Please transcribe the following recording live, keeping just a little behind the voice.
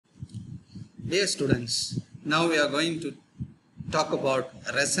Dear students, now we are going to talk about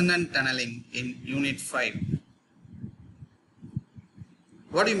resonant tunneling in Unit 5.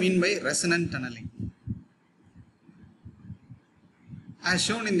 What do you mean by resonant tunneling? As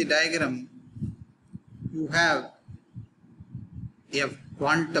shown in the diagram, you have a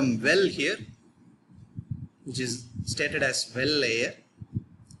quantum well here, which is stated as well layer,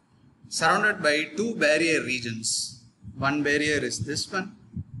 surrounded by two barrier regions. One barrier is this one,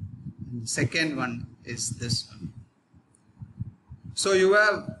 and the second one is this one. So you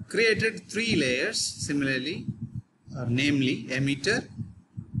have created three layers similarly, or namely emitter,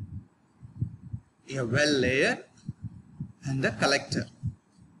 a well layer, and the collector.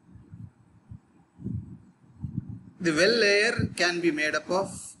 The well layer can be made up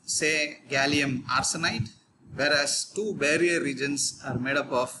of, say, gallium arsenide, whereas two barrier regions are made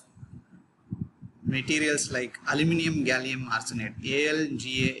up of materials like aluminum gallium arsenide,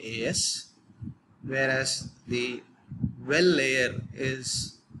 AlGaAs, whereas the well layer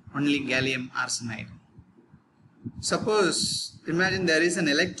is only gallium arsenide. Suppose, imagine there is an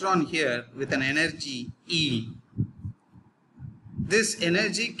electron here with an energy E. This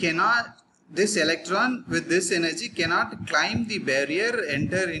electron with this energy cannot climb the barrier,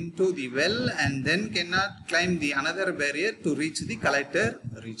 enter into the well, and then cannot climb the another barrier to reach the collector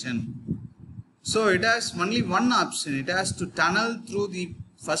region. So it has only one option. It has to tunnel through the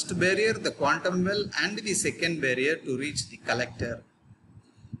first barrier, the quantum well, and the second barrier to reach the collector.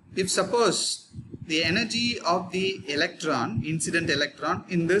 If suppose the energy of the electron, incident electron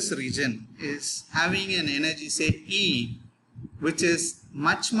in this region is having an energy, say E, which is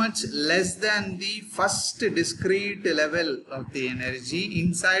much less than the first discrete level of the energy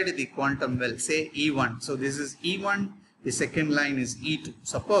inside the quantum well, say E1. So this is E1, the second line is E2.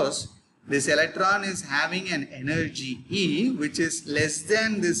 Suppose this electron is having an energy E which is less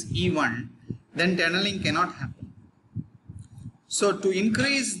than this E1, then tunneling cannot happen. So to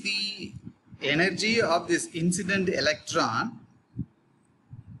increase the energy of this incident electron,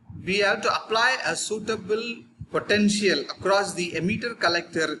 we have to apply a suitable potential across the emitter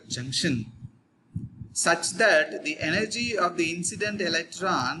collector junction such that the energy of the incident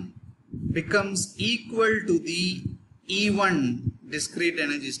electron becomes equal to the E1 discrete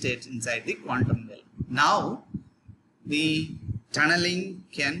energy state inside the quantum well. Now the tunneling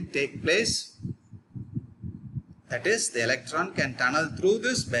can take place, that is, the electron can tunnel through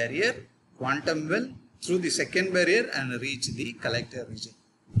this barrier, quantum well, through the second barrier and reach the collector region.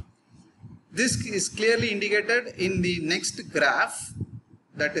 This is clearly indicated in the next graph,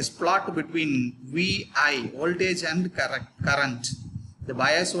 that is plot between VI, voltage and current, the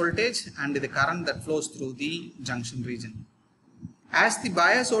bias voltage and the current that flows through the junction region. As the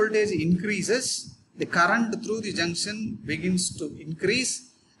bias voltage increases, the current through the junction begins to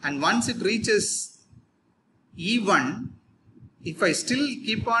increase, and once it reaches E1, if I still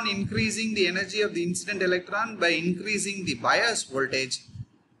keep on increasing the energy of the incident electron by increasing the bias voltage,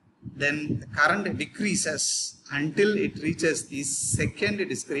 then the current decreases until it reaches the second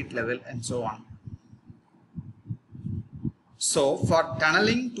discrete level and so on. So for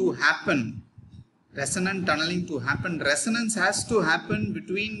tunneling to happen, resonant tunneling to happen, resonance has to happen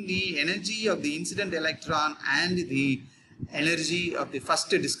between the energy of the incident electron and the energy of the first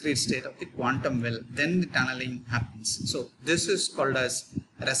discrete state of the quantum well. Then the tunneling happens. So this is called as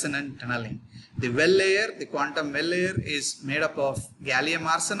resonant tunneling. The well layer, the quantum well layer, is made up of gallium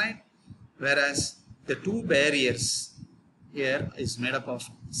arsenide, whereas the two barriers here is made up of,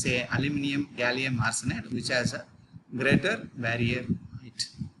 say, aluminum gallium arsenide, which has a greater barrier height.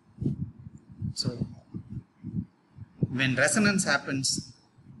 So when resonance happens,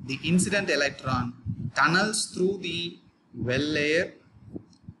 the incident electron tunnels through the well layer.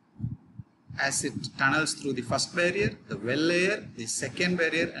 As it tunnels through the first barrier, the well layer, the second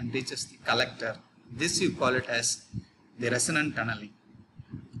barrier, and reaches the collector. This you call it as the resonant tunneling.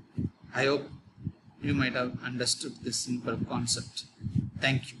 I hope you might have understood this simple concept.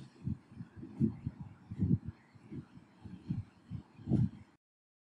 Thank you.